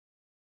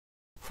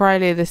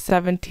Friday the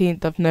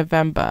 17th of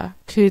November,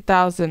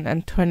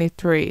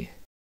 2023.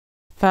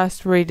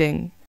 First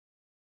reading.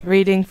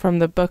 Reading from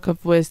the Book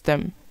of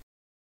Wisdom.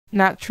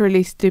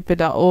 Naturally stupid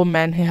are all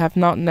men who have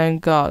not known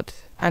God,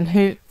 and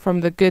who,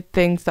 from the good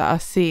things that are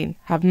seen,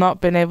 have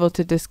not been able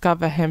to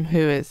discover him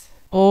who is,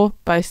 or,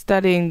 by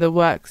studying the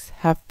works,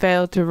 have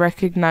failed to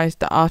recognize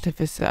the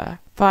artificer.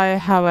 Fire,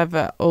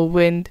 however, or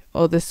wind,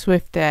 or the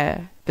swift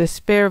air, the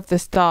sphere of the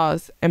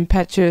stars,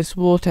 impetuous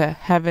water,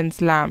 heaven's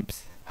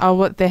lamps, are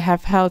what they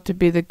have held to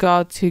be the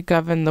gods who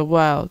govern the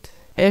world.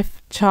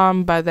 If,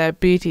 charmed by their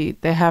beauty,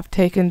 they have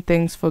taken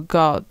things for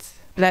gods,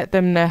 let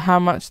them know how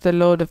much the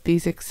Lord of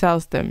these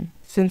excels them,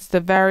 since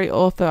the very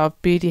author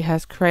of beauty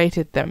has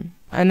created them.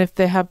 And if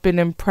they have been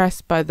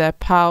impressed by their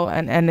power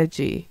and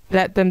energy,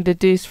 let them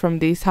deduce from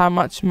these how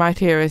much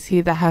mightier is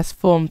he that has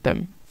formed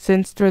them,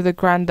 since through the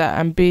grandeur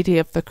and beauty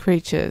of the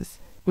creatures,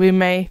 we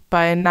may,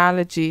 by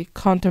analogy,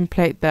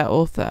 contemplate their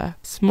author.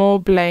 Small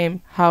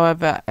blame,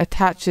 however,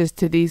 attaches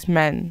to these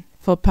men,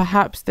 for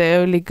perhaps they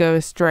only go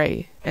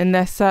astray, in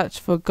their search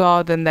for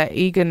God and their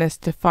eagerness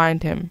to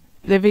find him.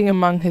 Living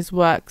among his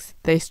works,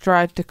 they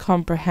strive to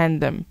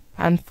comprehend them,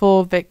 and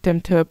fall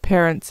victim to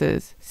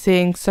appearances,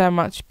 seeing so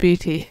much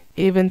beauty.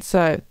 Even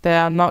so, they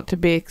are not to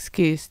be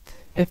excused.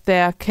 If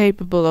they are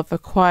capable of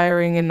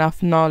acquiring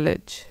enough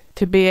knowledge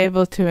to be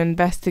able to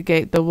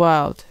investigate the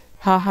world,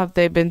 how have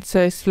they been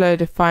so slow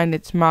to find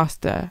its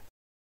master?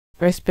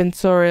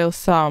 Responsorial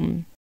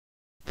Psalm.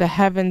 The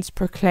heavens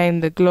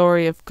proclaim the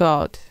glory of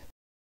God.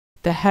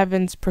 The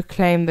heavens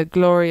proclaim the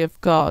glory of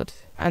God,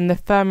 and the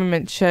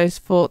firmament shows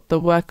forth the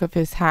work of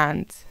his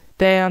hands.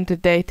 Day unto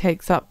day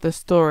takes up the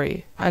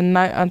story, and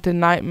night unto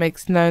night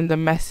makes known the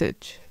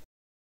message.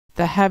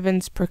 The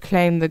heavens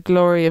proclaim the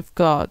glory of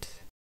God.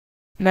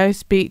 No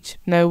speech,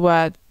 no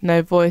word,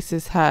 no voice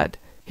is heard,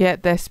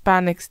 yet their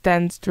span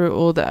extends through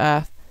all the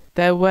earth,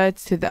 their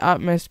words to the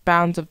utmost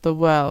bounds of the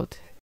world.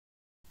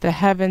 The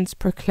heavens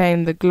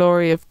proclaim the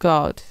glory of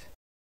God.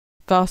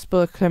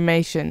 Gospel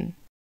acclamation.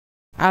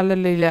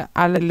 Alleluia,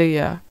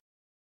 alleluia.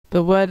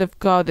 The word of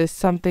God is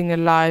something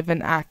alive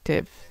and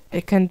active.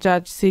 It can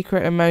judge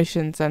secret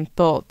emotions and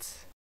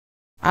thoughts.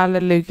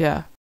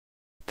 Alleluia.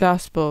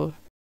 Gospel.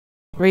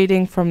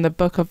 Reading from the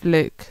Book of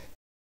Luke.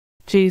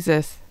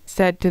 Jesus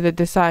said to the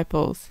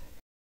disciples,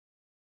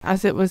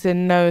 "As it was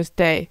in Noah's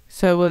day,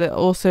 so will it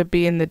also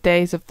be in the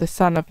days of the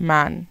Son of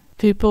Man.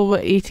 People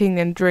were eating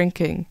and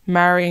drinking,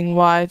 marrying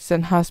wives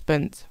and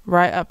husbands,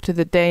 right up to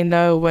the day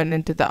Noah went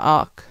into the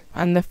ark,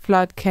 and the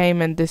flood came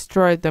and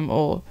destroyed them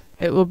all.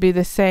 It will be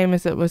the same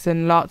as it was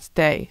in Lot's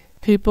day.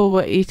 People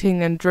were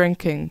eating and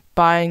drinking,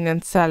 buying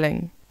and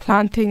selling,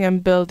 planting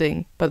and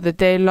building, but the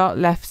day Lot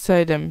left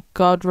Sodom,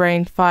 God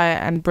rained fire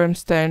and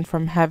brimstone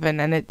from heaven,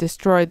 and it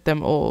destroyed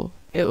them all.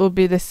 It will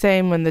be the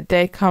same when the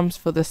day comes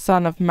for the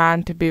Son of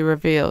Man to be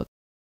revealed.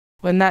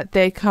 When that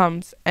day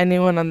comes,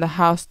 anyone on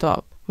the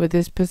housetop, with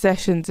his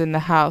possessions in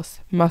the house,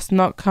 must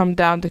not come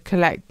down to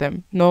collect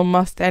them, nor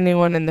must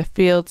anyone in the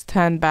fields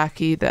turn back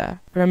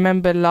either.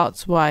 Remember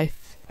Lot's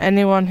wife.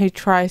 Anyone who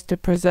tries to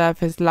preserve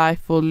his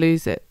life will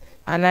lose it,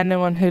 and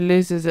anyone who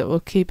loses it will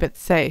keep it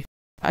safe.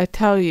 I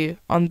tell you,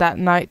 on that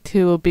night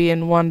two will be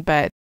in one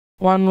bed.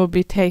 One will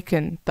be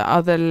taken, the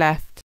other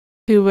left.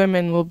 Two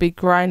women will be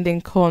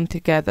grinding corn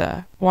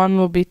together. One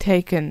will be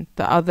taken,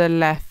 the other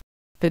left."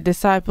 The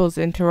disciples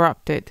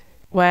interrupted.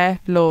 "Where,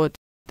 Lord?"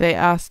 they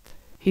asked.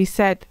 He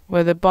said,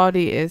 "Where the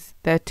body is,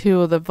 there too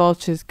will the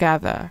vultures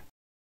gather."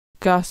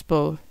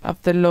 Gospel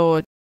of the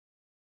Lord.